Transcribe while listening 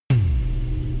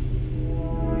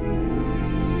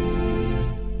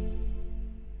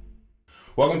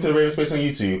Welcome to the Raven Space on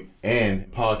YouTube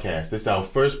and podcast. This is our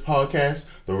first podcast,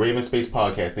 the Raven Space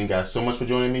podcast. Thank you guys so much for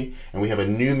joining me. And we have a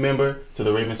new member to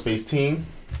the Raven Space team.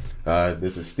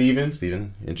 This is Steven.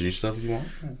 Steven, introduce yourself if you want.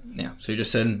 Yeah, so you just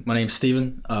said my name's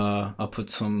Steven. I'll put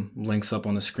some links up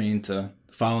on the screen to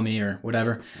follow me or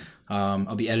whatever.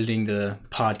 I'll be editing the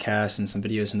podcast and some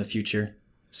videos in the future.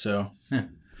 So, yeah.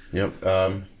 Yep.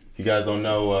 If you guys don't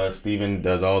know, Steven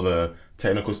does all the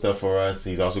technical stuff for us.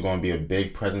 He's also going to be a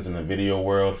big presence in the video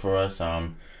world for us.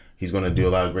 He's going to do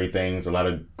a lot of great things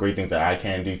that I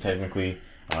can't do technically.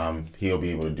 He'll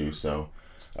be able to do so.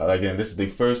 Again, this is the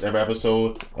first ever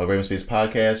episode of Raven Space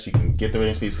Podcast. You can get the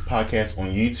Raven Space Podcast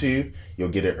on YouTube. You'll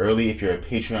get it early if you're a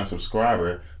Patreon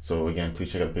subscriber. So again,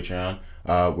 please check out the Patreon.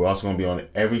 We're also going to be on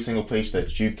every single place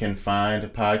that you can find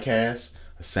podcasts,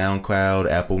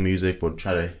 SoundCloud, Apple Music. We'll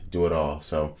try to do it all.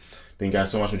 So thank you guys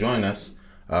so much for joining us.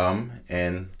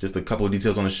 And just a couple of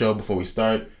details on the show before we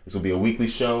start. This will be a weekly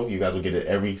show. You guys will get it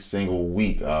every single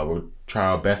week. We'll try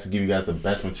our best to give you guys the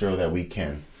best material that we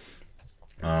can.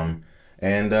 And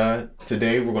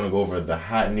today we're going to go over the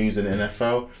hot news in the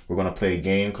NFL. We're going to play a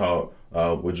game called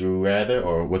Would You Rather,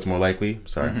 or What's More Likely.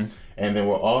 Sorry. Mm-hmm. And then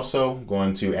we're also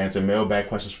going to answer mailbag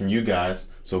questions from you guys.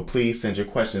 So please send your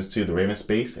questions to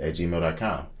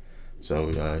theravenspace@gmail.com.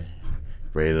 So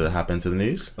ready to hop into the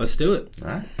news? Let's do it. All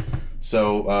right.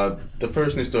 So the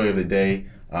first news story of the day,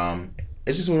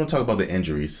 it's just we're going to talk about the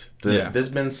injuries. There's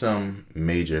been some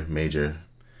major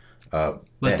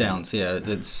letdowns. Yeah,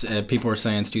 it's people are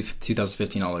saying it's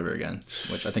 2015 all over again,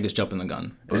 which I think is jumping the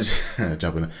gun.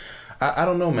 I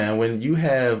don't know, man. When you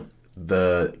have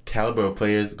the caliber of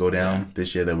players go down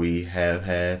this year that we have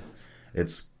had,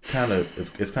 it's kind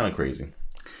of crazy.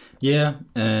 Yeah,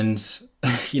 and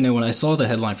when I saw the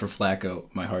headline for Flacco,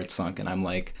 my heart sunk, and I'm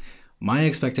like, my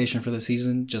expectation for the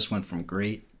season just went from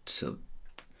great to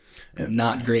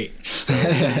not great. So,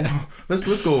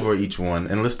 let's go over each one,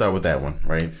 and let's start with that one,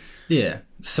 right? Yeah.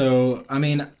 So, I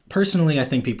mean, personally, I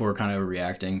think people are kind of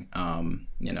overreacting.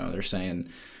 They're saying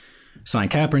sign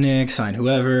Kaepernick, sign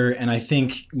whoever. And I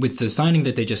think with the signing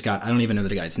that they just got, I don't even know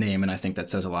the guy's name, and I think that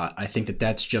says a lot. I think that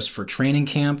that's just for training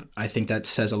camp. I think that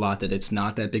says a lot that it's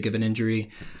not that big of an injury.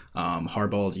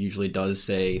 Harbaugh usually does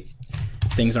say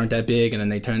things aren't that big, and then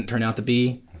they turn out to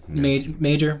be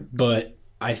major. But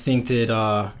I think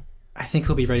that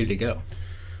he'll be ready to go.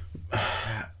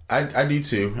 I do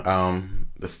too.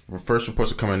 The first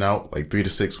reports are coming out like 3 to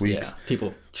 6 weeks.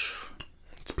 Yeah,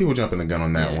 people jumping the gun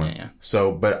on that one. Yeah.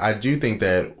 So, but I do think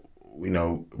that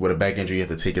with a back injury, you have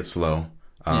to take it slow.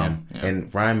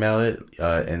 And Ryan Mallett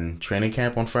in training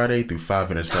camp on Friday threw 5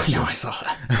 interceptions. No, I saw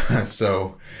that.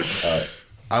 So,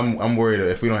 I'm worried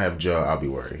if we don't have Joe, I'll be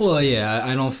worried. Well, yeah,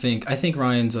 I think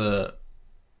Ryan's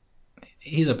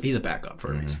he's a backup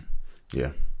for a reason.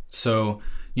 Yeah. So,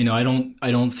 I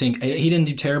don't think he didn't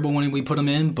do terrible when we put him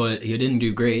in, but he didn't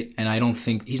do great. And I don't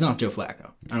think he's not Joe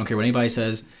Flacco. I don't care what anybody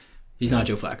says. He's not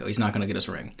Joe Flacco. He's not going to get us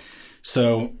a ring.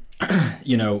 So,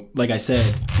 like I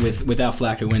said, without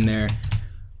Flacco in there,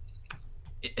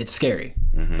 it's scary.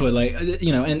 Mm-hmm. But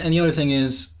and the other thing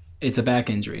is it's a back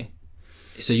injury.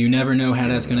 So you never know how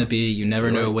that's going to be. You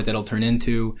never know what that'll turn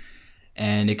into.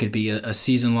 And it could be a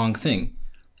season-long thing.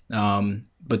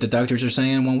 But the doctors are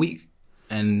saying 1 week.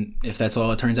 And if that's all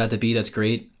it turns out to be, that's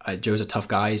great. Joe's a tough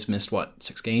guy. He's missed,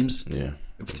 6 games? Yeah.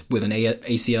 With an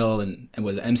ACL and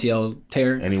was an MCL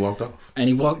tear. And he walked off.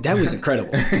 That was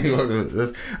incredible.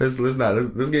 Let's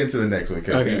get into the next one,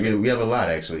 because we have a lot,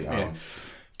 actually.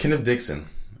 Kenneth Dixon,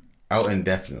 out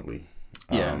indefinitely.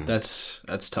 Yeah,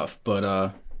 that's tough. But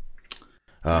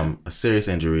a serious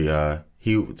injury.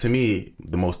 He, to me,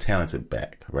 the most talented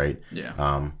back, right?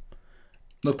 Yeah.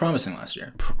 Looked promising last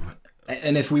year.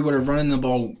 And if we would have run the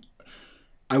ball,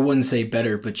 I wouldn't say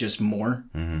better, but just more.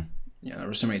 Mm-hmm. Yeah, there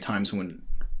were so many times when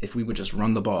if we would just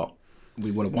run the ball, we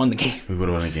would have won the game. We would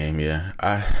have won the game, yeah.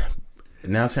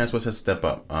 Now Terrence West has to step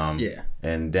up.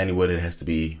 And Danny Woodhead has to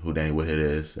be who Danny Woodhead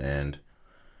is. And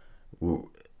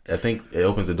I think it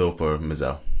opens the door for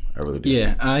Mizzell. I really do.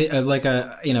 Yeah,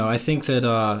 I think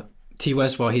that T.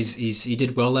 West, while he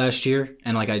did well last year,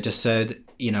 and like I just said,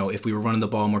 if we were running the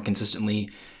ball more consistently,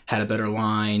 had a better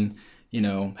line,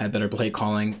 had better play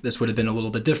calling, this would have been a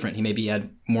little bit different. He maybe had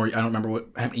more, I don't remember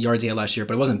how many yards he had last year,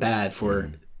 but it wasn't bad for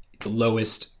the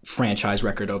lowest franchise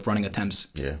record of running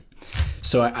attempts. Yeah.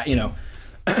 So,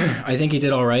 I think he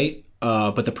did all right.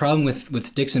 But the problem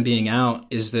with Dixon being out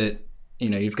is that,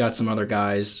 you've got some other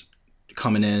guys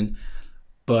coming in.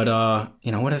 But,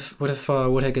 what if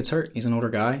Woodhead gets hurt? He's an older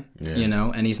guy,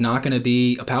 and he's not going to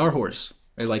be a power horse.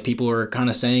 Like people are kind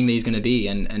of saying that he's going to be,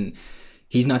 and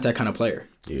he's not that kind of player.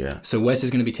 Yeah. So West is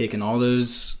going to be taking all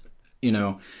those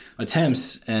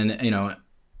attempts, and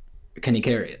can he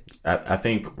carry it? I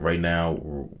think right now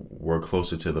we're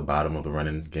closer to the bottom of the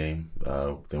running game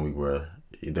than we were.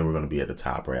 Then we're going to be at the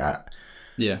top, right?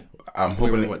 I'm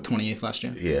hoping. We were 28th last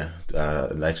year? Yeah,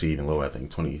 actually even lower. I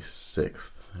think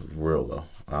 26th, real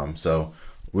low. So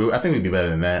I think we'd be better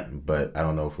than that, but I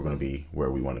don't know if we're going to be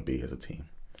where we want to be as a team.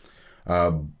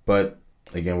 But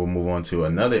again, we'll move on to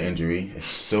another injury.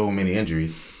 So many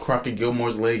injuries. Crockett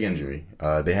Gilmore's leg injury.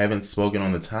 They haven't spoken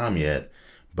on the time yet,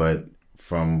 but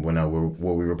from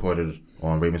what we reported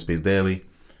on Ravens Space Daily,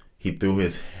 he threw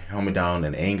his helmet down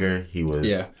in anger. He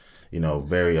was,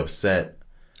 very upset.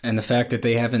 And the fact that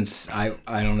they haven't, I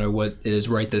don't know what it is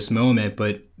right this moment,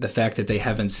 but the fact that they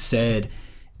haven't said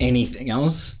anything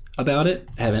else about it,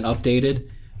 haven't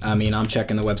updated. I mean, I'm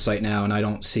checking the website now and I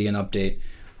don't see an update.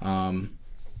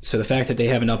 So the fact that they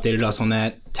haven't updated us on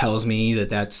that tells me that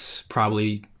that's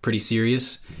probably pretty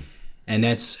serious. And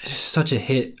that's such a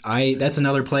hit. That's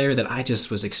another player that I just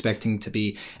was expecting to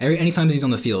be. Anytime he's on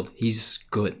the field, he's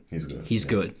good. He's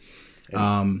good.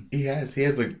 He has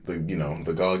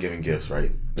the God-given gifts,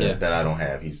 right? That I don't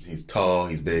have. He's tall,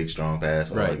 he's big, strong,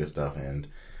 fast, all that good stuff, and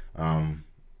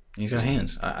he's got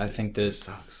hands. I think that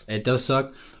it does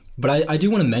suck, but I do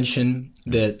want to mention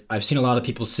that I've seen a lot of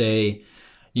people say,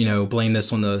 blame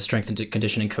this on the strength and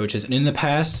conditioning coaches, and in the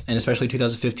past, and especially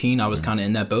 2015, I was kind of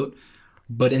in that boat.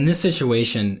 But in this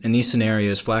situation, in these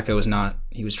scenarios, Flacco was not.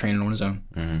 He was training on his own.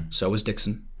 Mm-hmm. So was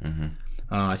Dixon. Mm-hmm.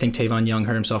 I think Tavon Young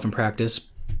hurt himself in practice.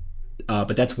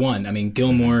 But that's one. I mean,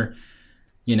 Gilmore,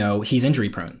 he's injury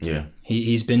prone. Yeah.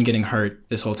 He's been getting hurt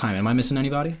this whole time. Am I missing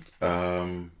anybody?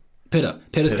 Pitta.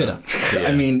 Yeah,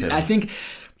 I mean, Pitta.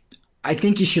 I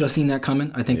think you should have seen that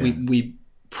coming. I think we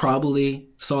probably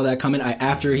saw that coming.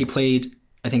 After he played,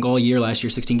 I think all year last year,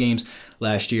 16 games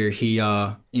last year, he,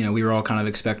 we were all kind of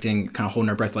expecting, kind of holding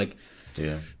our breath like,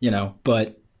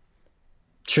 but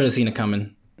should have seen it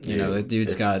coming. The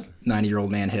dude's got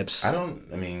 90-year-old man hips.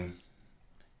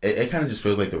 It kind of just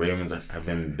feels like the Ravens have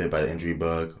been bit by the injury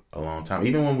bug a long time.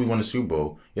 Even when we won the Super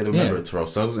Bowl, you have to remember Terrell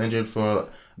Suggs was injured for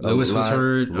Lewis was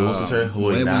hurt.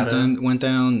 Floyd Nada went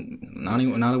down.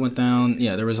 Nada went down.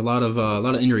 Yeah, there was a lot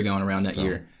of injury going around that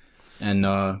year, and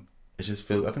it just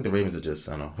feels. I think the Ravens are just.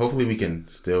 I don't know. Hopefully, we can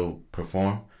still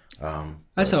perform.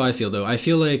 That's how I feel, though. I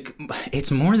feel like it's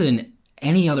more than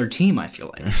any other team. I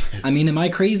feel like. I mean, am I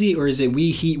crazy, or is it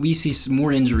we see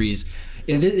more injuries?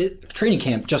 Training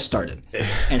camp just started,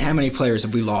 and how many players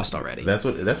have we lost already? That's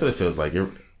what it feels like.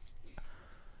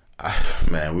 I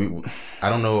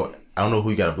don't know who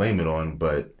you got to blame it on,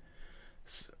 but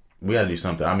we got to do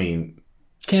something. I mean,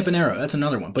 Campanaro, that's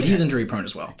another one, but he's injury prone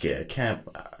as well. Yeah, Camp.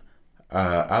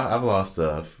 I've lost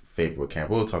faith with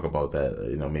Camp. We'll talk about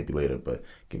that, maybe later. But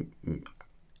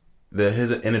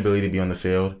his inability to be on the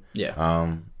field. Yeah.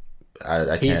 I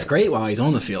can't. He's great while he's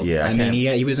on the field. Yeah, I mean,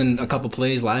 he was in a couple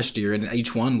plays last year, and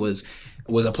each one was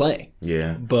a play.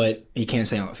 Yeah, but he can't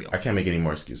stay on the field. I can't make any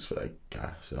more excuses for that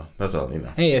guy. So that's all.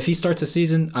 Hey, if he starts a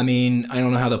season, I mean, I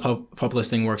don't know how the pup list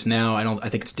thing works now. I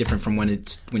think it's different from when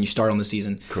you start on the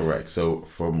season. Correct. So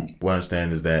from what I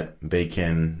understand is that they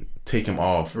can take him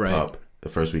off pup the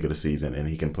first week of the season, and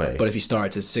he can play. But if he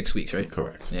starts, it's 6 weeks, right?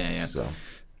 Correct. Yeah. So,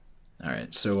 all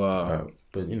right. So,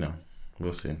 but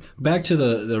we'll see. Back to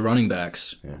the running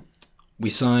backs. Yeah. We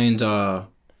signed Bobby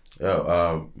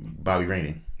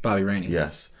Rainey. Bobby Rainey.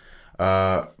 Yes.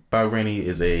 Bobby Rainey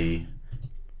is a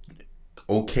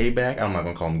okay back. I'm not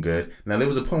gonna call him good. Now there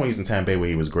was a point when he was in Tampa Bay where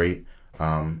he was great.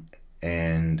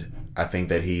 And I think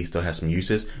that he still has some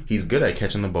uses. He's good at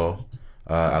catching the ball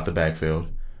out the backfield.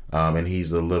 And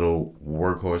he's a little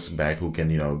workhorse back who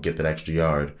can, get that extra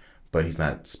yard, but he's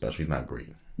not special. He's not great.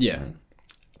 Yeah. Right?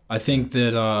 I think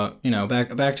that,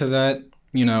 back to that,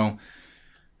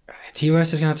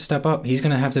 TOS is going to have to step up. He's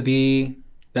going to have to be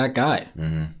that guy.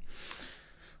 Mm-hmm.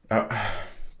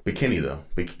 But Kenny, though.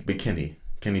 But Kenny.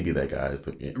 Can he be that guy?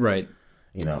 Right.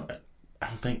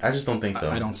 I just don't think so.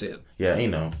 I don't see it.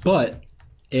 Yeah, But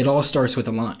it all starts with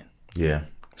the line. Yeah.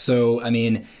 So, I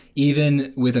mean,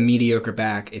 even with a mediocre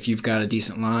back, if you've got a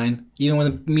decent line, even with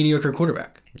a mediocre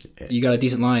quarterback, you got a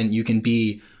decent line, you can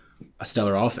be a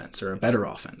stellar offense or a better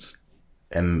offense.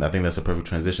 And I think that's a perfect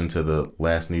transition to the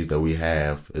last news that we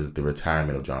have is the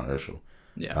retirement of John Urschel.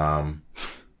 Yeah.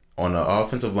 On the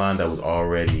offensive line that was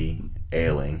already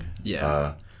ailing,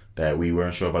 that we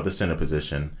weren't sure about the center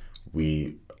position,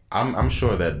 I'm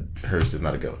sure that Hurst is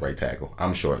not a good right tackle.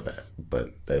 I'm sure of that,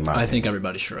 but I think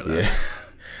everybody's sure of that.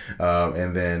 Yeah.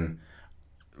 And then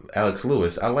Alex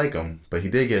Lewis, I like him, but he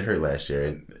did get hurt last year,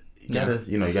 and you gotta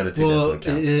take that into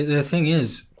account. The thing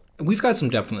is, we've got some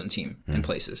depth on the team in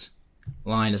places.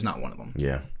 Line is not one of them.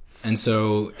 Yeah. And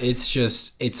so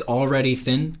it's already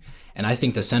thin. And I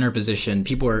think the center position,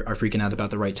 people are freaking out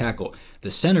about the right tackle. The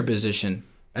center position,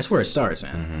 that's where it starts,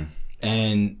 man. Mm-hmm.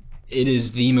 And it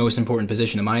is the most important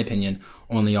position, in my opinion,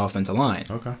 on the offensive line.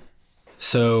 Okay.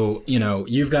 So,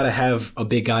 you've got to have a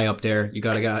big guy up there. You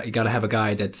got to have a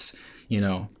guy that's,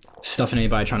 stuffing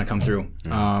anybody trying to come through.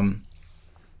 Mm-hmm.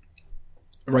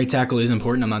 Right tackle is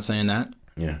important. I'm not saying that.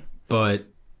 Yeah. But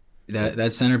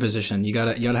that center position, you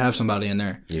gotta have somebody in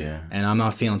there. Yeah. And I'm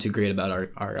not feeling too great about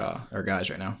our guys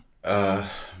right now.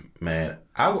 Man,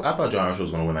 I thought John Marshall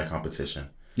was going to win that competition.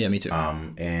 Yeah, me too.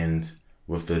 And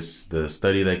with the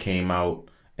study that came out,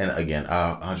 and again,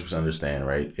 I 100% understand,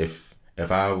 right? If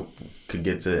I could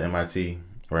get to MIT,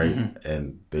 right,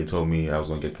 and they told me I was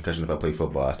going to get concussion if I played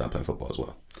football, I stopped playing football as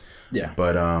well. Yeah.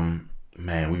 But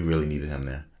man, we really needed him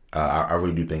there. I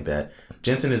really do think that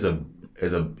Jensen is a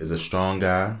strong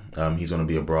guy. He's going to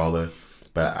be a brawler,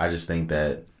 but I just think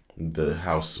that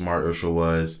how smart Urschel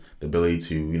was, the ability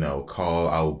to call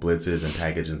out blitzes and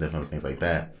package and different things like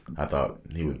that, I thought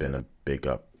he would have been a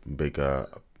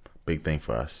big thing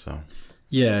for us. So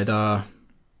yeah,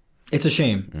 it's a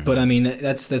shame, but I mean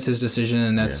that's his decision,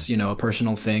 and that's a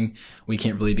personal thing. We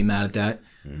can't really be mad at that.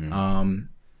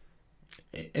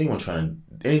 Anyone following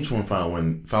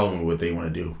what they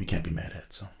want to do, we can't be mad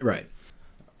at. So right.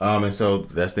 And so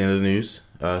that's the end of the news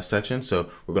section.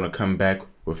 So we're gonna come back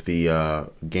with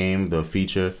the game, the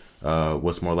feature,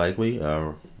 what's more likely,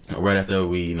 right after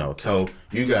we tell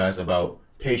you guys about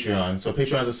Patreon. So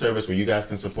Patreon is a service where you guys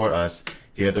can support us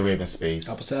here at the Raven Space.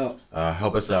 Help us out.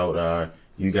 Help us out.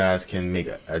 You guys can make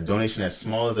a donation as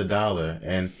small as $1,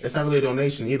 and it's not really a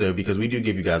donation either because we do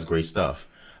give you guys great stuff.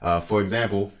 For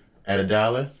example, at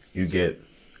 $1, you get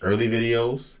early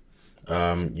videos,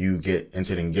 you get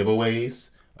entered in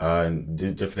giveaways, and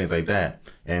different things like that.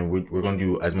 And we're going to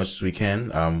do as much as we can.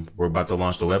 We're about to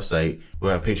launch the website.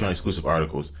 We'll have Patreon exclusive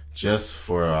articles just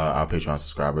for our Patreon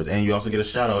subscribers, and you also get a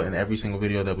shout out in every single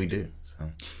video that we do. So.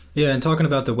 Yeah, and talking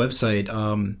about the website,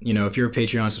 if you're a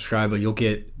Patreon subscriber, you'll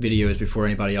get videos before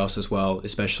anybody else as well,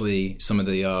 especially some of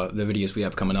the videos we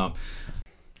have coming up.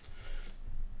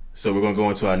 So we're going to go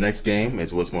into our next game.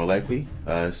 It's what's more likely.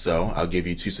 So I'll give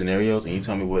you 2 scenarios, and you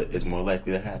tell me what is more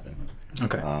likely to happen.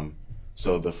 Okay.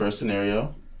 So the first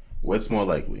scenario, what's more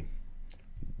likely?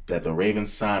 That the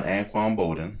Ravens sign Anquan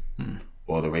Boldin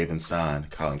or the Ravens sign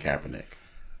Colin Kaepernick?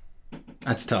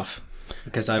 That's tough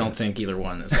because I don't think either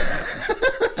one is.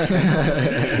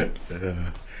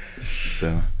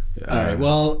 So, all right.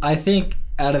 Well, I think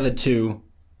out of the two,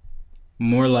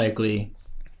 more likely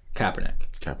Kaepernick.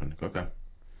 Kaepernick, okay.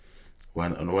 Why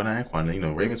not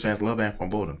Anquan? Ravens fans love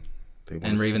Anquan Boldin.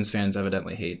 And Ravens fans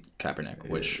evidently hate Kaepernick,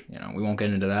 which, we won't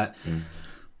get into that.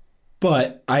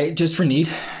 But just for need,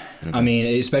 I mean,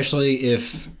 especially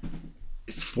if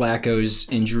Flacco's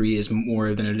injury is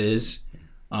more than it is,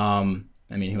 who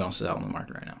else is out on the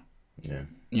market right now? Yeah.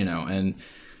 And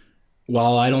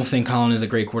while I don't think Colin is a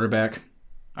great quarterback,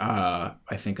 I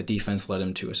think a defense led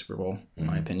him to a Super Bowl, in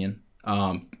my opinion.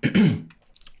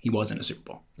 He was in a Super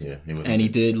Bowl. Yeah, he was. And he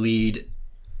did lead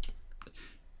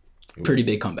pretty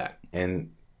big comeback.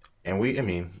 And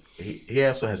he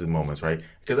also has his moments, right?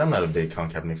 Because I'm not a big Colin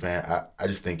Kaepernick fan. I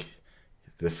just think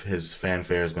his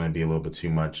fanfare is going to be a little bit too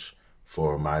much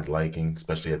for my liking,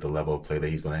 especially at the level of play that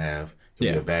he's going to have.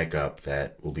 He'll be a backup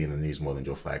that will be in the news more than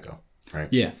Joe Flacco, right?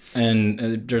 Yeah,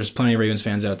 and there's plenty of Ravens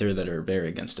fans out there that are very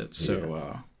against it.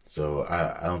 So, so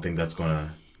I don't think that's going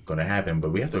to happen.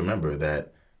 But we have to remember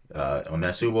that on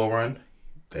that Super Bowl run,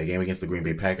 that game against the Green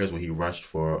Bay Packers, where he rushed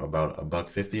for about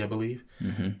 $150, I believe.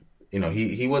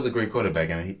 He was a great quarterback,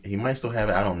 and he might still have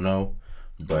it. I don't know,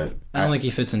 but I don't think he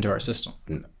fits into our system.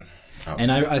 No.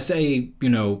 And I say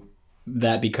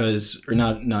that because, or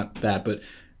not that, but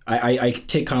I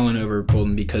take Colin over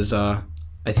Boldin because I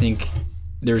think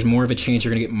there's more of a chance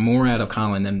you're going to get more out of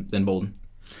Colin than Boldin.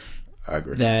 I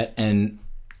agree. That, and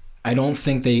I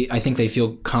think they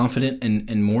feel confident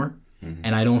in more,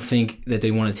 and I don't think that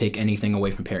they want to take anything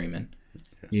away from Perryman.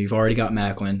 Yeah. You've already got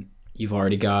Macklin. You've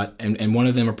already got, and one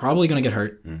of them are probably going to get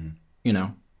hurt.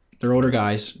 They're older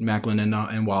guys, Macklin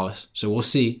and Wallace. So we'll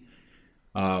see.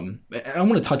 I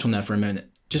want to touch on that for a minute,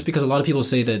 just because a lot of people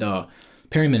say that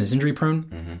Perryman is injury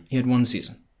prone. He had 1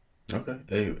 season. Okay,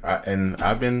 hey, I've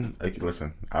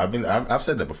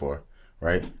said that before,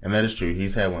 right? And that is true.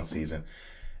 He's had 1 season.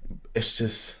 It's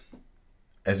just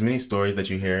as many stories that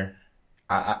you hear.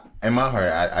 In my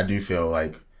heart, I do feel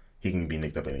like he can be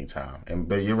nicked up at any time.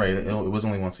 But you're right. It was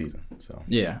only 1 season. So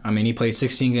yeah, he played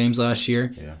 16 games last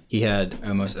year. Yeah, he had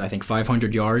almost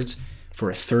 500 yards. For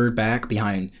a third back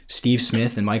behind Steve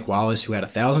Smith and Mike Wallace, who had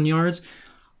 1,000 yards.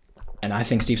 and I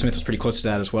think Steve Smith was pretty close to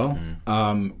that as well.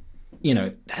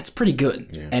 That's pretty good.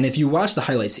 Yeah. And if you watch the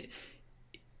highlights,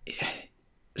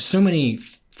 so many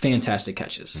fantastic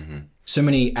catches, so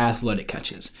many athletic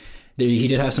catches. He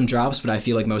did have some drops, but I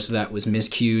feel like most of that was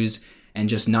miscues and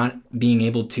just not being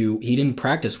able to. He didn't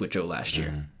practice with Joe last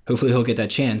year. Hopefully, he'll get that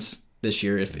chance this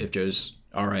year if Joe's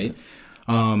all right.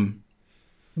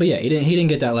 But yeah, he didn't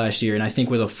get that last year, and I think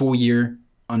with a full year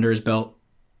under his belt,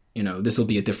 this will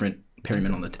be a different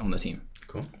Perryman on the team.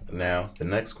 Cool. Now the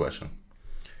next question: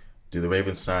 do the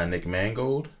Ravens sign Nick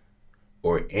Mangold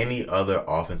or any other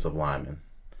offensive lineman?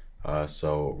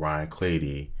 So Ryan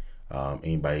Clady,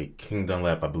 anybody, King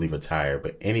Dunlap, I believe retired,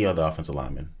 but any other offensive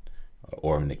lineman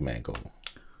or Nick Mangold?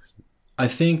 I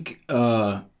think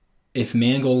if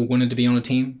Mangold wanted to be on a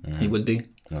team, he would be.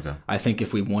 Okay. I think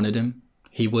if we wanted him,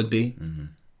 he would be.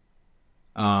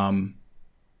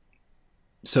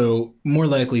 So more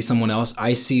likely someone else.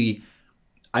 I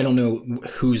don't know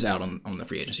who's out on the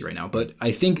free agency right now, but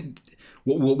I think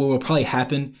what will probably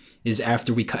happen is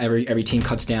after we every team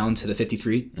cuts down to the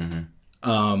 53,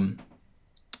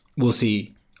 we'll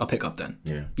see a pickup then.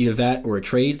 Yeah. Either that or a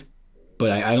trade,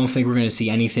 but I don't think we're going to see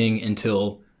anything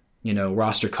until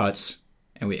roster cuts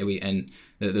and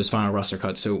those final roster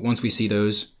cuts. So once we see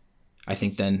those, I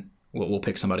think then we'll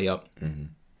pick somebody up.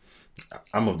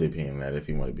 I'm of the opinion that if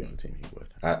he wanted to be on the team, he would.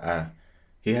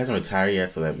 He hasn't retired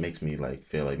yet, so that makes me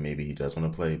feel like maybe he does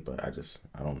want to play, but I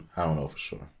don't know for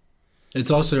sure. It's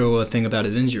also a thing about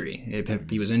his injury.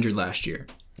 He was injured last year.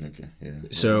 Okay, yeah.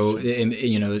 So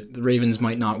the Ravens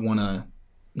might not want to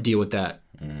deal with that.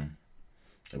 I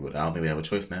don't think they have a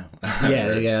choice now.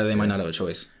 Yeah, they might not have a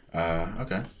choice.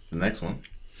 Okay, the next one.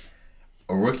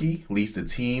 A rookie leads the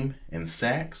team in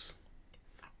sacks,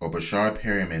 or Brashard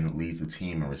Perryman leads the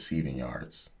team in receiving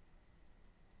yards?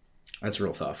 That's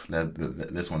real tough.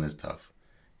 This one is tough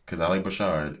because I like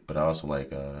Brashard, but I also like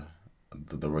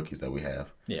the rookies that we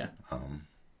have. Yeah.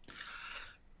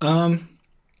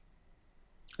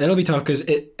 It'll be tough because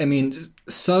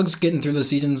Suggs getting through the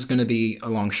season is going to be a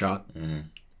long shot,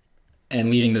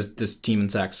 and leading this team in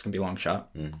sacks is going to be a long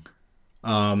shot.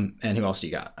 And who else do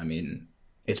you got?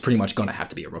 It's pretty much going to have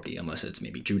to be a rookie unless it's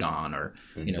maybe Judon or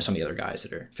some of the other guys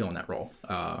that are filling that role.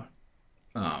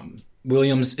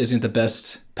 Williams isn't the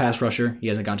best pass rusher. He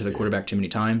hasn't gone to the quarterback too many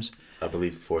times. I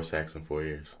believe 4 sacks in 4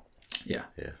 years. Yeah.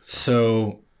 Yeah.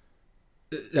 So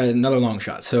another long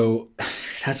shot. So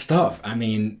that's tough.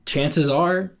 Chances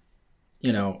are,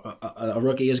 a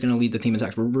rookie is going to lead the team in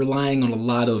sacks. We're relying on a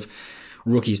lot of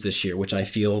rookies this year, which I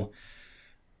feel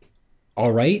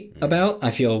all right about. I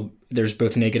feel there's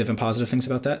both negative and positive things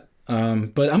about that.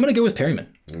 But I'm going to go with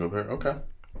Perryman. Okay.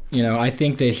 I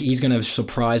think that he's going to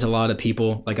surprise a lot of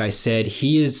people. Like I said,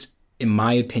 he is, in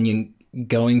my opinion,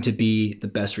 going to be the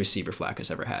best receiver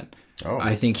Flacco's ever had.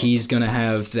 I think he's going to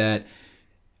have that.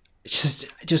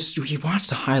 Just you watch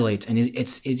the highlights, and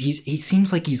he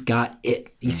seems like he's got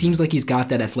it. He seems like he's got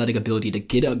that athletic ability to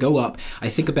go up. I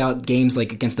think about games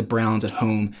like against the Browns at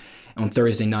home on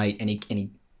Thursday night, and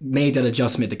he made that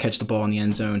adjustment to catch the ball in the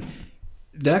end zone.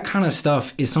 That kind of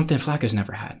stuff is something Flacco's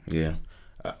never had. Yeah.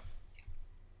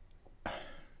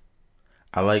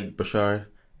 I like Brashard.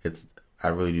 I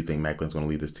really do think Macklin's going to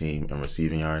lead this team in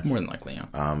receiving yards. More than likely,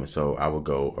 yeah. So I would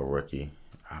go a rookie.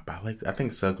 I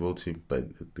think Suggs will too, but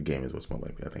the game is what's more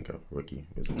likely. I think a rookie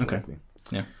is more likely.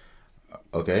 Yeah.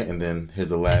 Okay, and then here's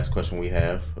the last question we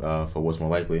have for what's more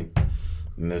likely.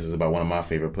 And this is about one of my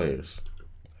favorite players,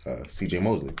 C.J.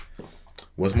 Mosley.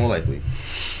 What's more likely?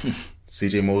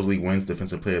 C.J. Mosley wins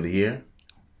Defensive Player of the Year,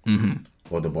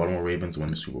 or the Baltimore Ravens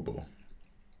win the Super Bowl?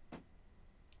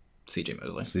 C.J.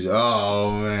 Mosley.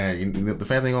 Oh man, the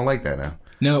fans ain't gonna like that now.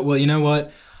 No, well, you know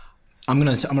what? I'm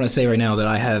gonna say right now that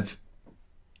I have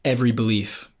every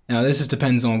belief. Now, this just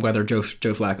depends on whether Joe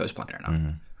Flacco's playing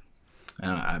or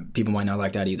not. People might not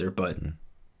like that either, but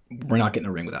we're not getting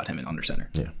a ring without him in under center.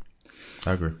 Yeah,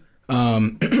 I agree.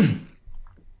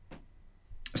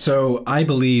 So I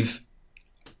believe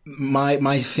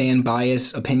my fan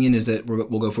bias opinion is that we'll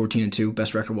go 14-2,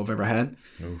 best record we've ever had.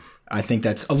 Oof. I think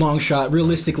that's a long shot.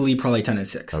 Realistically, probably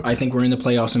 10-6. Okay. I think we're in the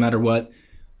playoffs no matter what.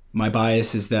 My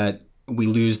bias is that we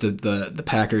lose the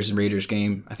Packers and Raiders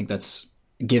game. I think that's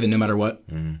given no matter what.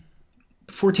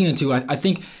 14-2, I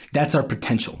think that's our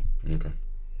potential. Okay.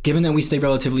 Given that we stay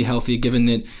relatively healthy, given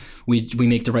that we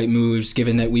make the right moves,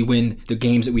 given that we win the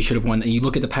games that we should have won, and you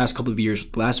look at the past couple of years,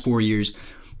 the last 4 years,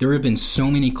 there have been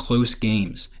so many close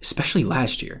games, especially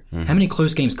last year. How many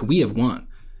close games could we have won?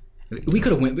 We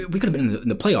could have been in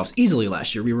the playoffs easily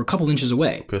last year. We were a couple inches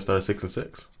away. Could have started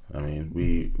 6-6. I mean,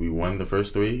 we won the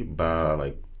first 3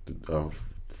 by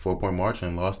 4-point margin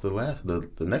and lost the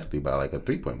next 3 by like a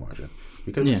 3-point margin.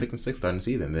 We could have been 6-6 starting the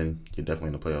season. Then you're definitely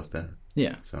in the playoffs then.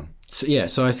 Yeah.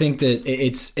 So I think that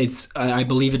it's I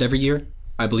believe it every year.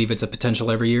 I believe it's a potential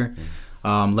every year.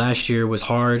 Last year was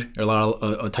hard. A lot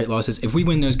of tight losses. If we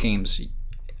win those games,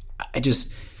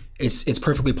 it's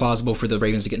perfectly plausible for the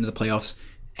Ravens to get into the playoffs,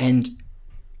 and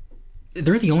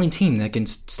they're the only team that can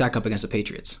stack up against the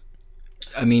Patriots.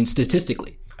 I mean,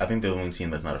 statistically. I think they're the only team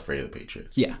that's not afraid of the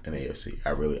Patriots. Yeah. In the AFC, I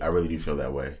really do feel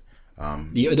that way.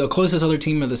 The closest other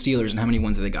team are the Steelers, and how many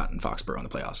wins have they got in Foxborough in the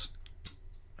playoffs?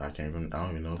 I don't even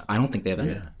know. I don't think they have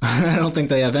any. Yeah. I don't think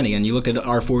they have any. And you look at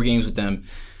our 4 games with them,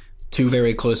 2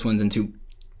 very close ones and 2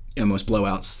 almost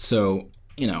blowouts. So,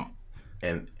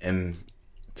 And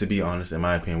to be honest, in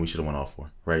my opinion, we should have won all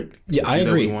 4, right? Yeah, I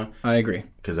agree. I agree.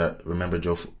 Because I remember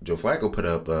Joe Flacco put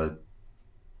up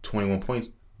 21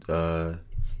 points and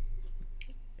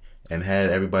had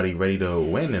everybody ready to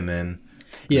win, and then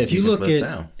if you look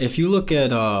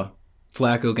at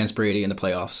Flacco against Brady in the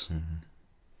playoffs,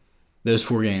 those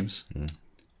 4 games,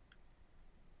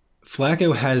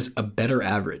 Flacco has a better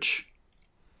average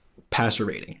passer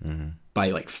rating by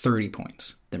like 30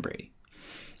 points than Brady.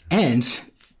 And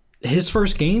his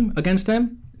first game against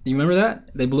them, you remember that?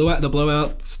 They blew out the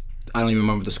blowout. I don't even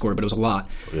remember the score, but it was a lot.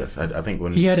 Yes, I think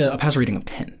when he had a passer rating of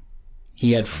 10.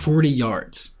 He had 40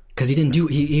 yards because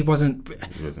he wasn't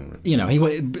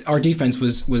our defense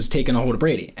was taking a hold of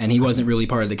Brady, and he wasn't really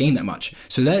part of the game that much.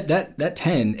 So that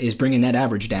 10 is bringing that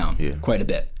average down quite a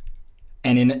bit.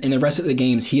 And in the rest of the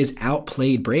games, he has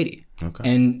outplayed Brady. Okay.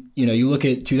 And you look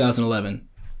at 2011,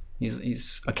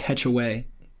 he's a catch away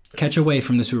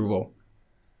from the Super Bowl.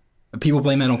 People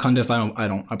blame that on Cundiff. I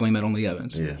don't. I blame that on Lee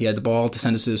Evans. Yeah. He had the ball to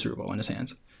send us to the Super Bowl in his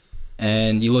hands.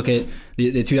 And you look at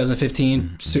the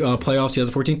 2015 playoffs,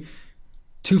 2014,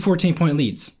 2 14-point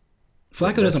leads.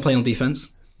 Flacco doesn't play on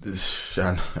defense.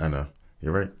 I know.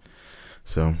 You're right.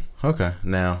 So, okay.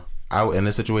 Now, in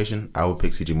this situation, I would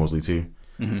pick C.J. Mosley too.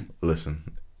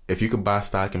 Listen, if you could buy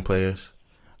stock in players,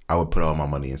 I would put all my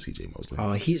money in C.J. Mosley.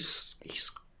 Oh, he's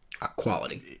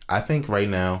quality. I think right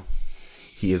now,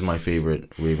 he is my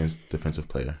favorite Ravens defensive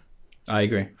player. I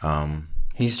agree.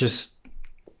 He's just...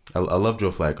 I love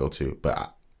Joe Flacco too,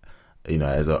 but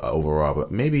as a overall,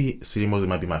 but maybe C.J. Mosley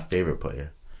might be my favorite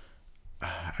player.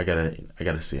 I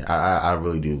gotta see. I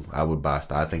really do. I would buy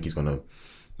stock. I think he's gonna.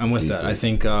 I'm with that. Great. I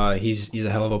think he's a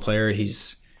hell of a player.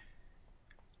 He's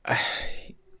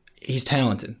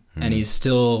talented and he's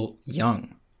still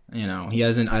young. He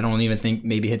hasn't. I don't even think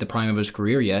maybe hit the prime of his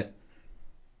career yet.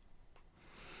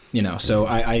 So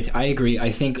I agree.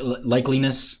 I think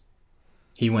likeliness.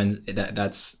 He wins.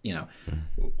 That's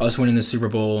us winning the Super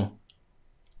Bowl.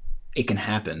 It can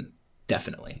happen.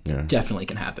 Definitely. Yeah. Definitely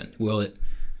can happen. Will it?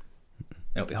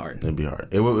 It'll be hard. It'll be hard.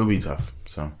 It'll be tough.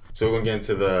 So we're gonna get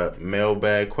into the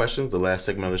mailbag questions, the last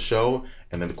segment of the show,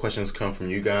 and then the questions come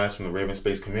from you guys from the Raven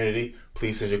Space community.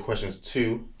 Please send your questions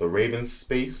to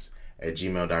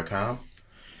theravenspace@gmail.com.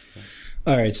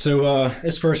 All right. So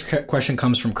this first question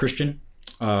comes from Christian.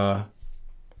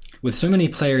 With so many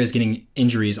players getting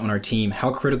injuries on our team, how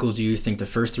critical do you think the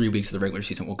first 3 weeks of the regular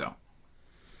season will go?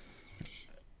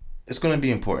 It's going to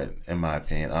be important, in my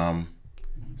opinion.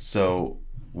 So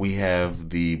we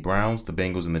have the Browns, the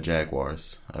Bengals, and the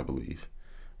Jaguars, I believe.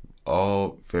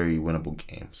 All very winnable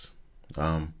games.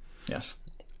 Yes.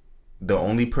 The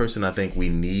only person I think we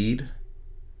need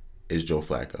is Joe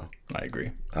Flacco. I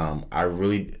agree. I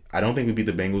don't think we beat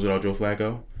the Bengals without Joe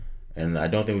Flacco. And I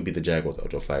don't think we beat the Jaguars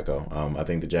without Joe Flacco. I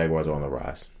think the Jaguars are on the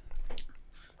rise.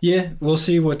 Yeah, we'll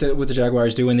see what the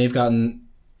Jaguars do, and they've gotten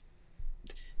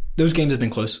those games have been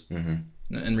close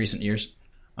in recent years.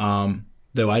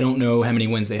 Though I don't know how many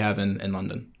wins they have in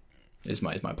London. Is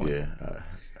my point. Yeah,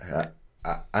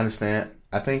 I understand.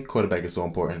 I think quarterback is so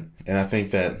important, and I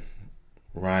think that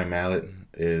Ryan Mallett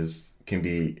can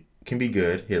be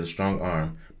good. He has a strong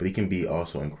arm, but he can be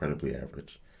also incredibly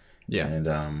average. Yeah,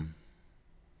 and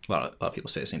a lot of people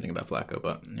say the same thing about Flacco,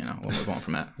 but we'll move on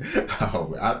from that. I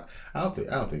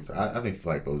don't think so. I think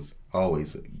Flacco's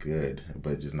always good,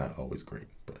 but just not always great.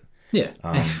 But yeah,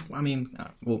 we won't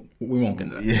get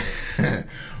into that. Yeah,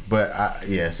 but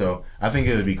so I think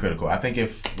it would be critical. I think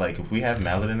if we have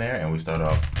Mallett in there and we start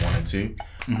off 1-2,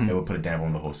 it would put a damper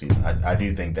on the whole season. I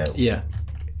do think that. Yeah,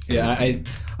 I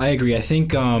agree. I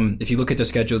think if you look at the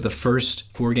schedule, the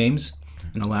first 4 games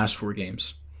and the last 4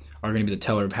 games are going to be the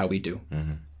teller of how we do.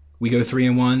 Mm-hmm. We go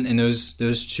 3-1 in those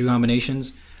 2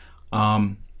 combinations.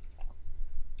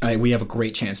 We have a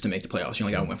great chance to make the playoffs. You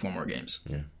only got to win 4 more games.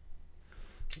 Yeah.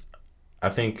 I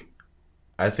think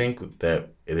that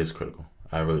it is critical.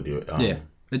 I really do.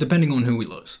 depending on who we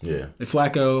lose. Yeah. If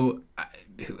Flacco,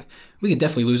 we could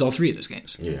definitely lose all 3 of those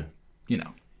games. Yeah. You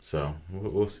know. So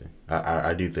we'll see.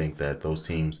 I do think that those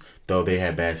teams, though they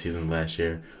had bad seasons last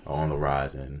year, are on the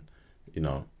rise. And,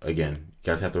 again, you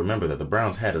guys have to remember that the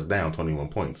Browns had us down 21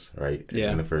 points, right?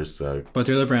 Yeah. In the first. But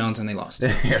they're the Browns and they lost.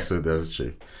 Yeah, so that's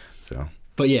true. So.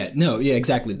 But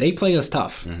exactly. They play us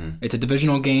tough. Mm-hmm. It's a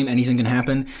divisional game. Anything can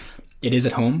happen. It is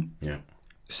at home. Yeah.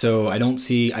 So I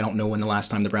don't know when the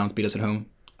last time the Browns beat us at home.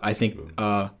 I think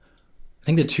they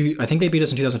beat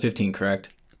us in 2015, correct?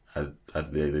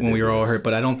 When we were all hurt,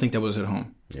 but I don't think that was at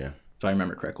home. Yeah. If I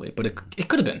remember correctly. But it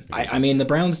could have been. I mean, the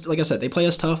Browns, like I said, they play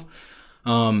us tough.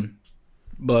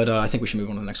 But I think we should move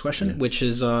on to the next question, which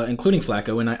is including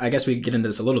Flacco. And I guess we could get into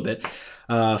this a little bit.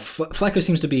 Flacco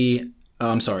seems to be...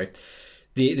 I'm sorry.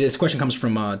 This question comes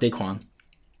from Daquan.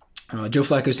 Joe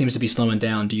Flacco seems to be slowing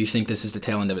down. Do you think this is the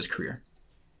tail end of his career?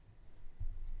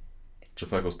 Joe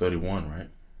Flacco's 31, right?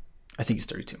 I think he's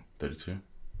 32. 32?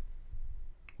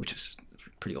 Which is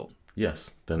pretty old.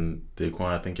 Yes. Then,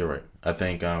 Daquan, I think you're right. I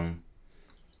think I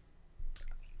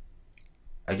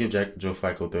give Joe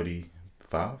Flacco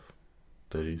 35,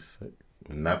 36,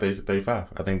 not 36, 35.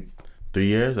 I think 3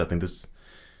 years. I think this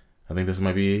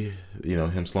might be,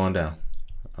 him slowing down.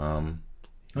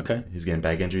 Okay. He's getting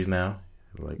back injuries now.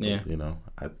 I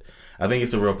think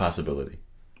it's a real possibility.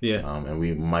 Yeah. And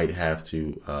we might have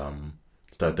to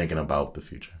start thinking about the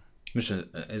future. Which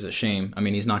is a shame. I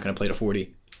mean, he's not going to play to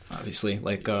 40, obviously,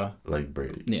 like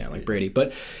Brady. Yeah, like Brady.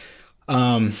 But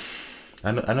I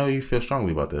know you feel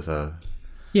strongly about this.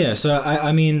 Yeah. So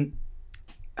I mean,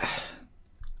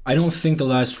 I don't think the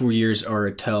last 4 years are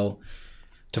a tell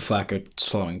to Flacco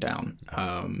slowing down.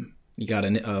 You got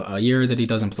a year that he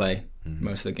doesn't play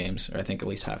most of the games, or I think at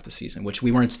least half the season, which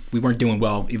we weren't doing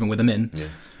well even with him in. Yeah.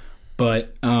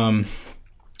 But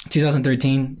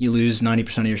 2013, you lose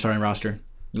 90% of your starting roster.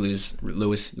 You lose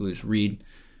Lewis, you lose Reed.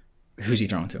 Who's he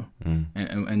throwing to?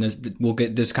 And this, we'll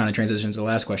get this kind of transition to the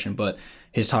last question, but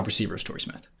his top receiver is Torrey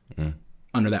Smith.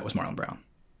 Under that was Marlon Brown.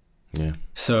 Yeah.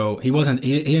 So he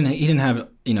didn't have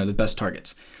the best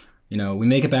targets. We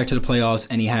make it back to the playoffs,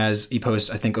 and he posts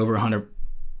I think over 100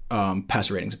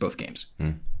 passer ratings both games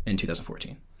in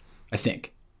 2014, I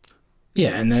think.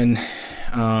 Yeah, and then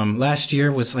last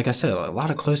year was, like I said, a lot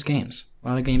of close games, a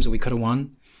lot of games that we could have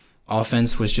won.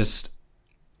 Offense was just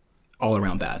all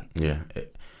around bad. Yeah,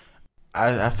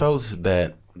 I felt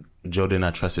that Joe did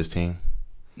not trust his team.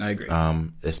 I agree.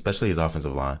 Especially his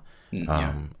offensive line.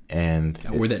 Or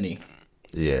that knee.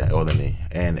 Yeah, or the knee,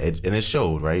 and it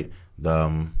showed, right?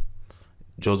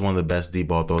 Joe's one of the best deep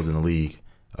ball throws in the league,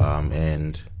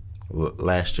 and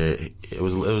last year it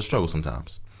was a struggle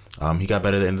sometimes. He got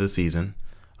better at the end of the season,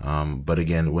 but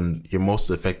again, when your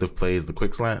most effective play is the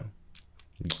quick slant,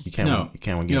 you can't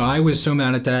win games. I was so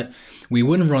mad at that. We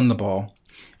wouldn't run the ball,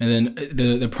 and then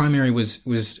the primary was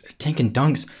tanking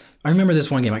dunks. I remember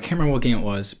this one game. I can't remember what game it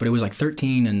was, but it was like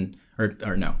 13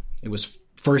 or no, it was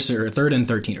third and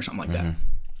 13 or something like that.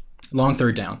 Long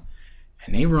third down,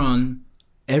 and they run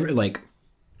every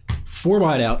 4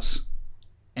 wideouts,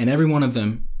 and every one of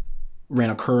them ran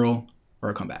a curl or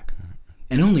a comeback.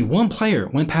 And only one player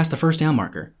went past the first down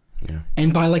marker. Yeah.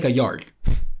 And by a yard.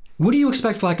 What do you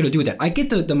expect Flacco to do with that? I get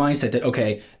the mindset that,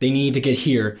 okay, they need to get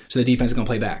here so the defense is going to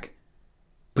play back.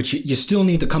 But you still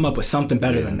need to come up with something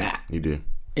better than that. You do.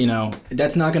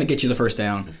 That's not going to get you the first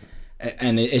down.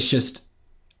 And it's just,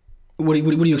 what do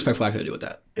you expect Flacco to do with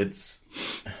that?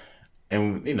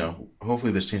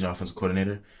 Hopefully this change of offensive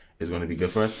coordinator is going to be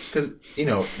good for us. Because,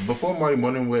 before Marty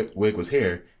Mornhinweg was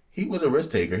here, he was a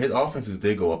risk taker. His offenses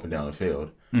did go up and down the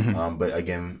field. But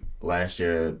again, last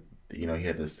year, he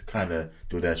had to kind of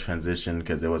do that transition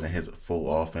because it wasn't his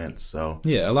full offense. So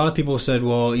yeah, a lot of people said,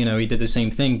 well, he did the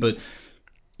same thing, but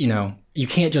you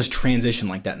can't just transition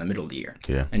like that in the middle of the year.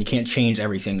 Yeah. And you can't change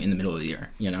everything in the middle of the year.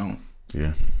 Yeah.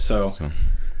 So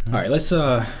all right, let's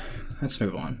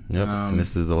move on. Yep. And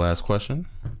this is the last question.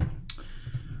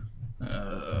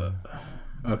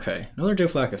 Okay, another Joe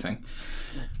Flacco thing.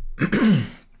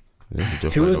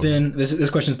 Who have been? This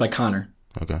question's by Connor.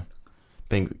 Okay.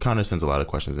 Connor sends a lot of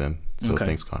questions in, so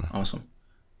thanks, Connor. Awesome.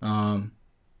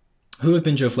 Who have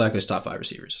been Joe Flacco's top 5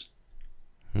 receivers?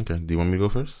 Okay. Do you want me to go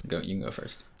first? You can go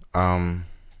first.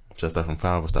 Should I start from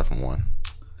 5 or start from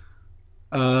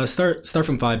 1? Start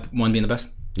from 5. 1 being the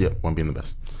best. Yep, 1 being the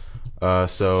best.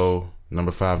 So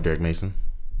number 5, Derek Mason.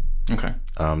 Okay.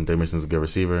 Derek Mason's a good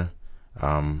receiver.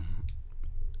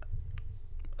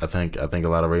 I think a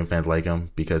lot of Raven fans like him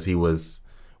because he was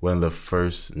one of the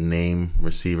first name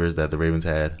receivers that the Ravens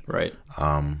had. Right.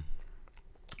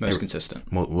 Most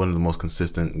consistent. One of the most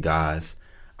consistent guys.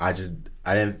 I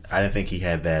didn't think he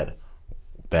had that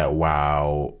that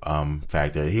wow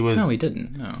factor. He was No, he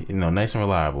didn't. No. Nice and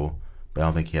reliable, but I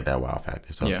don't think he had that wow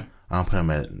factor. So Yeah. I'll put him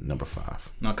at number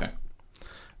 5. Okay.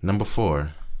 Number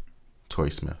 4,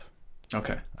 Torrey Smith.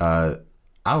 Okay. I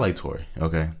like Torrey.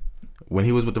 Okay, when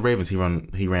he was with the Ravens, he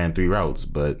ran 3 routes,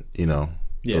 but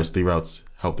those 3 routes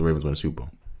helped the Ravens win the Super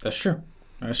Bowl. That's true.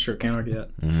 Can't argue that.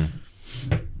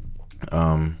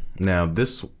 Mm-hmm. Now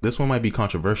this one might be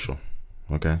controversial.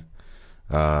 Okay.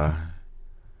 And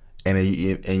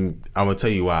I'm gonna tell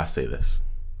you why I say this.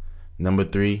 Number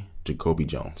 3, Jacoby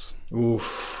Jones.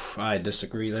 Oof, I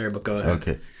disagree there, but go ahead.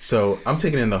 Okay, so I'm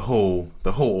taking in the whole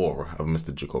aura of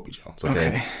Mr. Jacoby Jones.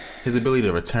 Okay, his ability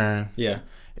to return. Yeah.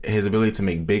 His ability to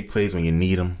make big plays when you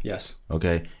need him. Yes.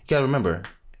 Okay, you gotta remember,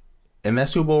 in that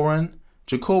Super Bowl run,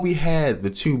 Jacoby had the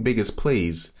 2 biggest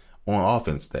plays on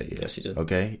offense that year. Yes, he did.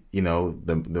 Okay,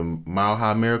 the Mile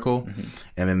High Miracle,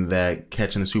 and then that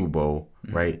catch in the Super Bowl,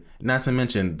 right? Not to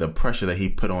mention the pressure that he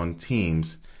put on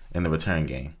teams in the return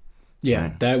game. Yeah,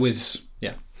 right? that was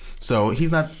So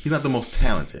he's not the most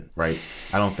talented, right?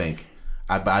 I don't think.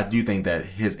 But I do think that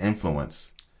his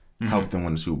influence helped them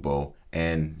win the Super Bowl,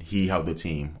 and he helped the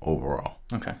team overall.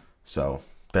 Okay. So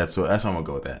that's how I'm gonna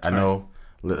go with that. I know.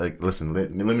 Listen,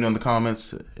 let me know in the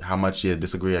comments how much you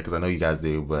disagree, because I know you guys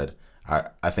do, but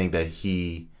I think that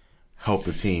he helped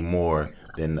the team more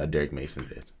than Derek Mason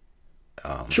did.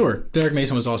 Sure, Derek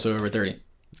Mason was also over 30.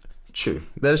 True,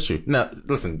 that is true. Now,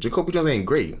 listen, Jacoby Jones ain't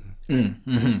great,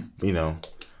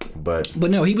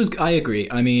 but no, he was. I agree.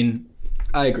 I mean,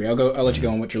 I agree. I'll let you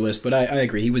go on with your list, but I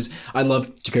agree. He was. I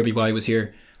loved Jacoby while he was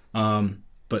here.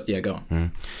 But yeah, go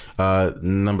on.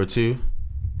 Number 2,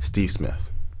 Steve Smith.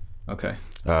 Okay.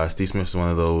 Steve Smith is one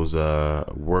of those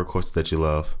workhorses that you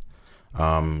love.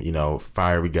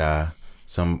 Fiery guy,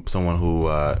 someone who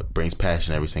brings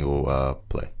passion every single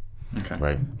play. Okay.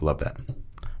 Right, love that.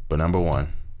 But number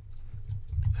 1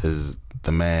 is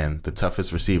the man, the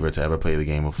toughest receiver to ever play the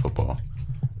game of football,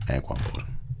 Anquan Boldin.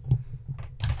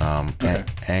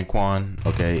 Anquan,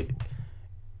 okay.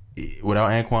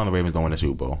 Without Anquan, the Ravens don't win the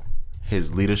Super Bowl.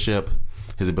 His leadership,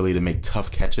 his ability to make tough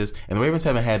catches, and the Ravens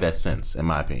haven't had that since, in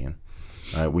my opinion.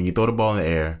 When you throw the ball in the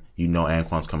air, you know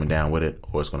Anquan's coming down with it,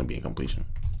 or it's going to be incompletion.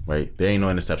 Right? There ain't no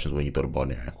interceptions when you throw the ball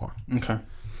near Anquan. Okay.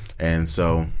 And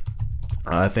so,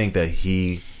 I think that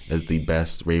he is the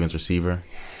best Ravens receiver.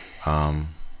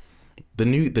 The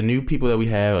new people that we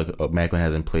have, Macklin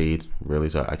hasn't played really,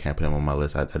 so I can't put him on my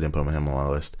list. I didn't put him on my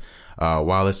list.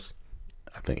 Wallace,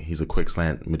 I think he's a quick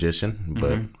slant magician,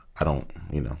 but I don't,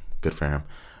 good for him.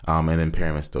 And then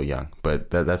Perriman's still young, but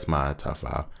that's my top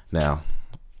 5 now.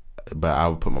 But I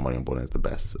would put my money on Boldin as the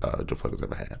best Joe Flacco's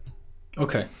ever had.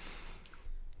 Okay.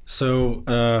 So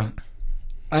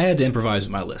I had to improvise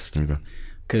with my list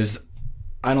because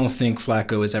I don't think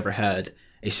Flacco has ever had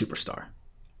a superstar.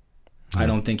 I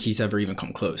don't think he's ever even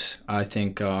come close. I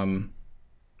think, but I'm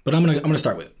gonna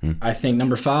start with it. I think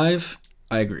number 5,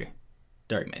 I agree,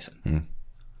 Derek Mason.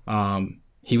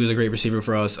 He was a great receiver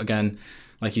for us. Again,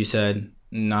 like you said,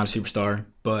 not a superstar,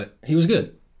 but he was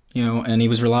good, and he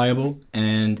was reliable.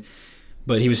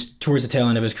 But he was towards the tail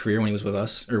end of his career when he was with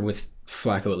us, or with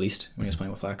Flacco at least, when he was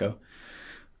playing with Flacco.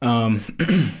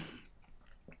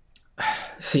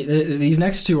 See, these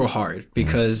next 2 are hard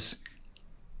because.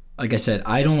 Like I said,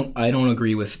 I don't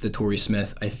agree with the Torrey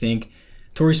Smith. I think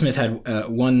Torrey Smith had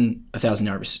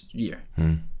 1,000-yard year,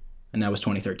 and that was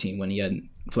 2013 when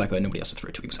Flacco had nobody else to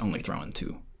throw to. He was only throwing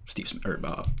to Steve Smith or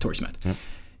Torrey Smith. Yep.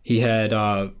 He had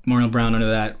Marlon Brown under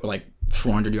that, like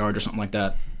 400 yards or something like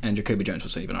that, and Jacoby Jones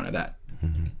was even under that.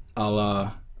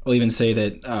 I'll even say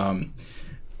that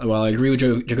while I agree with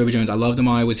Jacoby Jones, I loved him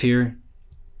while I was here.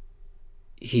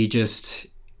 He just,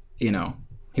 he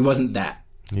wasn't that.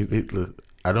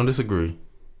 I don't disagree,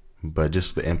 but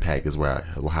just the impact is how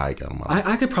I got on my list.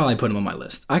 I could probably put him on my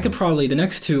list. I could probably, the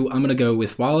next 2, I'm going to go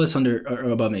with Wallace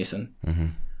above Mason.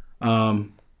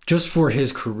 Just for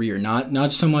his career,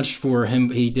 not so much for him.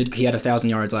 He had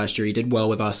 1,000 yards last year. He did well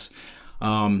with us.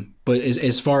 But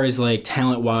as far as like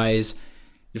talent wise,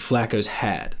 Flacco's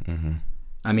had.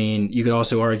 I mean, you could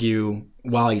also argue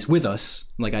while he's with us,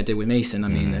 like I did with Mason. I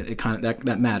mean, it kind of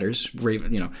that matters.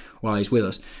 While he's with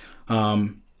us.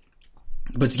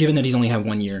 But given that he's only had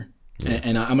 1 year,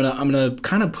 and I'm gonna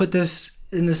kind of put this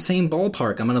in the same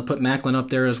ballpark. I'm gonna put Macklin up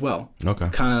there as well. Okay.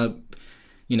 Kind of,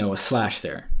 a slash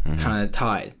there, kind of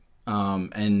tied,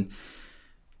 and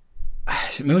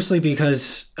mostly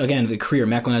because again the career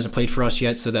Macklin hasn't played for us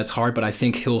yet, so that's hard. But I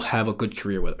think he'll have a good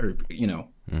career with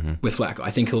Flacco.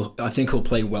 I think he'll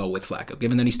play well with Flacco.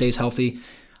 Given that he stays healthy,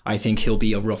 I think he'll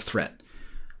be a real threat.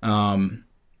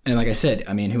 And like I said,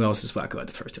 I mean, who else is Flacco at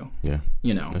the first two? Yeah.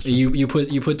 You know, you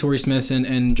put Torrey Smith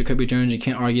and Jacoby Jones. You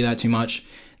can't argue that too much.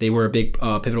 They were a big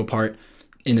pivotal part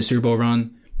in the Super Bowl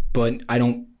run, but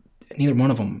neither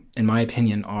one of them, in my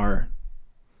opinion, are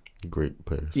great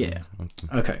players. Yeah.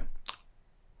 Okay.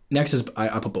 Next is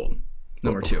I put Bolden,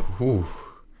 number 2. Ooh.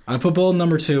 I put Bolden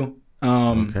number 2.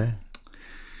 Okay.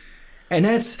 And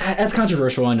that's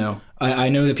controversial. I know. I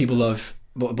know that people love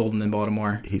Bolden in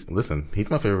Baltimore. He's my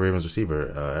favorite Ravens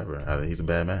receiver ever. He's a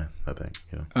bad man, I think.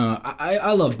 You know.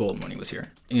 I loved Bolden when he was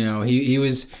here. You know, he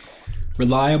was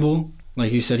reliable.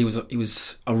 Like you said, he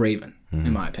was a Raven,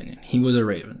 in my opinion. He was a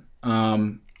Raven.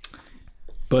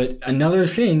 But another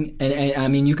thing, and I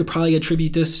mean, you could probably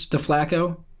attribute this to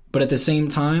Flacco, but at the same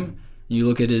time, you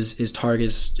look at his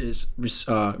targets, his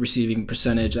receiving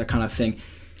percentage, that kind of thing.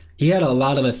 He had a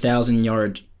lot of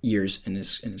 1,000-yard years in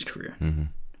his career. Mm-hmm.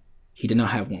 He did not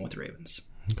have one with the Ravens.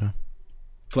 Okay.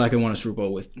 Flacco won a Super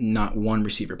Bowl with not one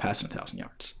receiver passing 1,000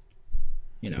 yards.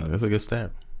 You know, that's a good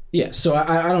stat. Yeah, so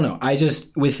I don't know. I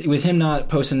just with him not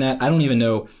posting that, I don't even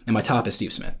know. And my top is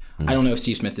Steve Smith. Mm-hmm. I don't know if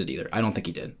Steve Smith did either. I don't think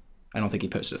he did. I don't think he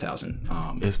posted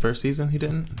 1,000. His first season, he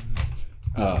didn't.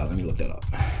 Let me look that up.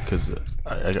 Because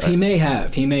he may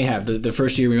have. The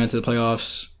first year we went to the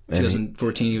playoffs,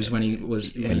 2014. He was when he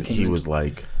came. He was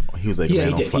like yeah,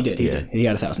 he did. He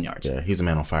had 1,000 yards. Yeah, he was a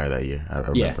man on fire that year. I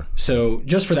remember. Yeah. So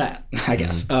just for that, I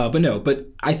guess. But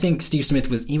I think Steve Smith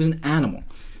was an animal.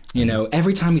 You know,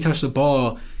 every time he touched the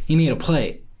ball, he made a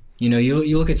play. You know,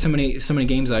 you look at so many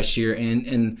games last year,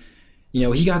 and you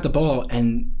know, he got the ball,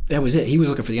 and that was it. He was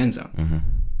looking for the end zone. Mm-hmm.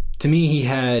 To me, he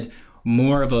had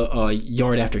more of a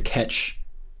yard after catch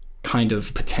kind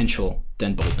of potential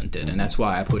than Bolden did, and that's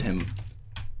why I put him,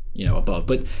 you know, above.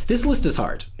 But this list is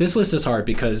hard. This list is hard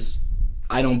because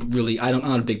I'm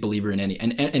not a big believer in any.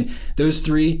 And those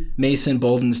three, Mason,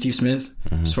 Bolden, Steve Smith,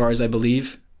 as far as I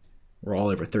believe, were all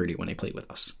over 30 when they played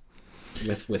with us,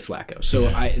 with Flacco. So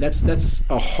that's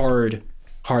a hard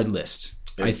list.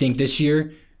 I think this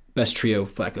year, best trio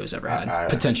Flacco's ever had,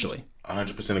 potentially.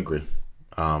 100% agree.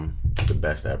 The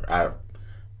best ever.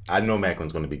 I know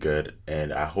Macklin's going to be good,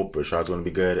 and I hope Rashard's going to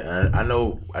be good. And I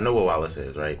know what Wallace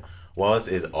is, right? Wallace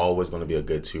is always going to be a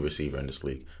good 2 receiver in this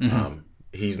league. Mm-hmm.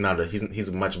 He's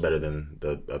much better than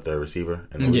a third receiver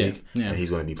in the league, and he's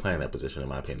going to be playing that position in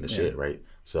my opinion this year, right?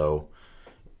 So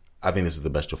I think this is the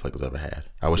best Joe Flacco's ever had.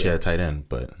 I wish he had a tight end,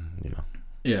 but you know.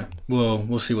 Yeah. Well,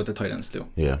 we'll see what the tight ends do.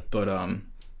 Yeah. But all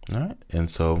right, and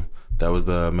so that was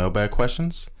the mailbag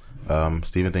questions.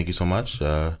 Steven, thank you so much.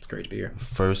 It's great to be here.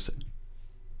 First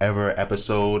ever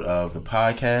episode of the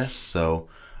podcast, so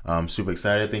I'm super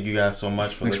excited. Thank you guys so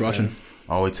much for listening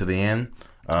all the way to the end.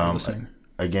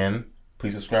 Again,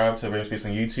 please subscribe to Ravens Space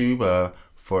on YouTube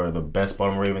for the best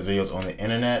Baltimore Ravens videos on the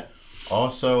internet.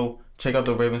 Also, check out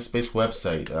the Ravens Space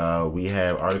website. We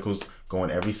have articles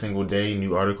going every single day,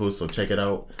 new articles, so check it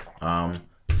out.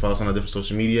 Follow us on our different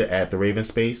social media at the Ravens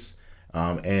Space.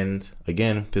 And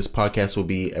again, this podcast will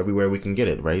be everywhere we can get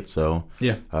it, right? So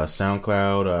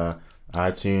SoundCloud,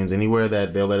 iTunes, anywhere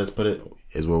that they'll let us put it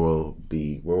is where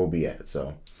we'll be at.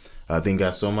 So thank you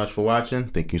guys so much for watching.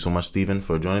 Thank you so much, Steven,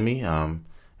 for joining me. And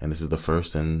this is the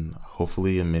first and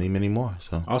hopefully many, many more.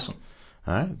 So awesome.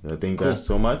 All right. Thank you guys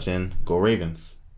so much, and go Ravens.